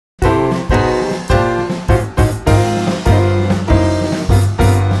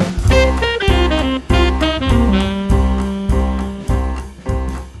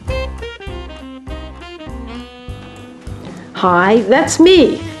Hi, that's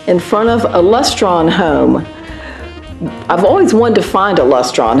me in front of a Lustron home. I've always wanted to find a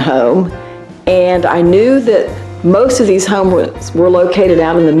Lustron home, and I knew that most of these homes were located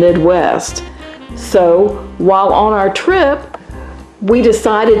out in the Midwest. So while on our trip, we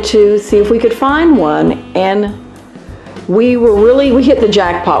decided to see if we could find one, and we hit the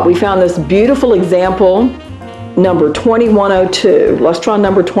jackpot. We found this beautiful example, number 2102, Lustron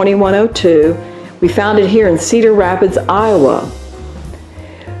number 2102. We found it here in Cedar Rapids, Iowa.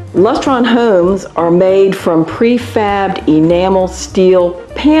 Lustron homes are made from prefabbed enamel steel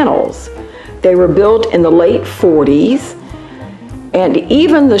panels. They were built in the late 40s, and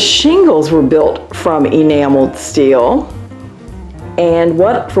even the shingles were built from enameled steel. And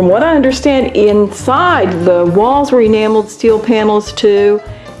from what I understand, inside the walls were enameled steel panels too,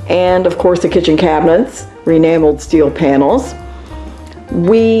 and of course the kitchen cabinets were enameled steel panels.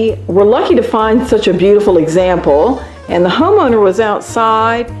 We were lucky to find such a beautiful example, and the homeowner was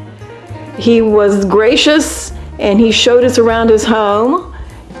outside. He was gracious and he showed us around his home,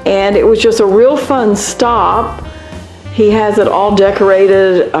 and it was just a real fun stop. He has it all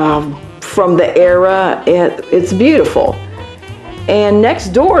decorated from the era. It's beautiful. And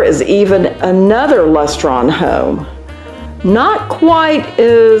next door is even another Lustron home. Not quite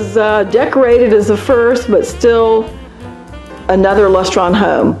as decorated as the first, but still another Lustron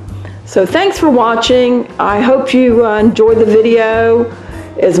home. So thanks for watching. I hope you enjoyed the video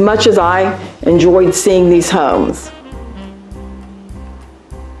as much as I enjoyed seeing these homes.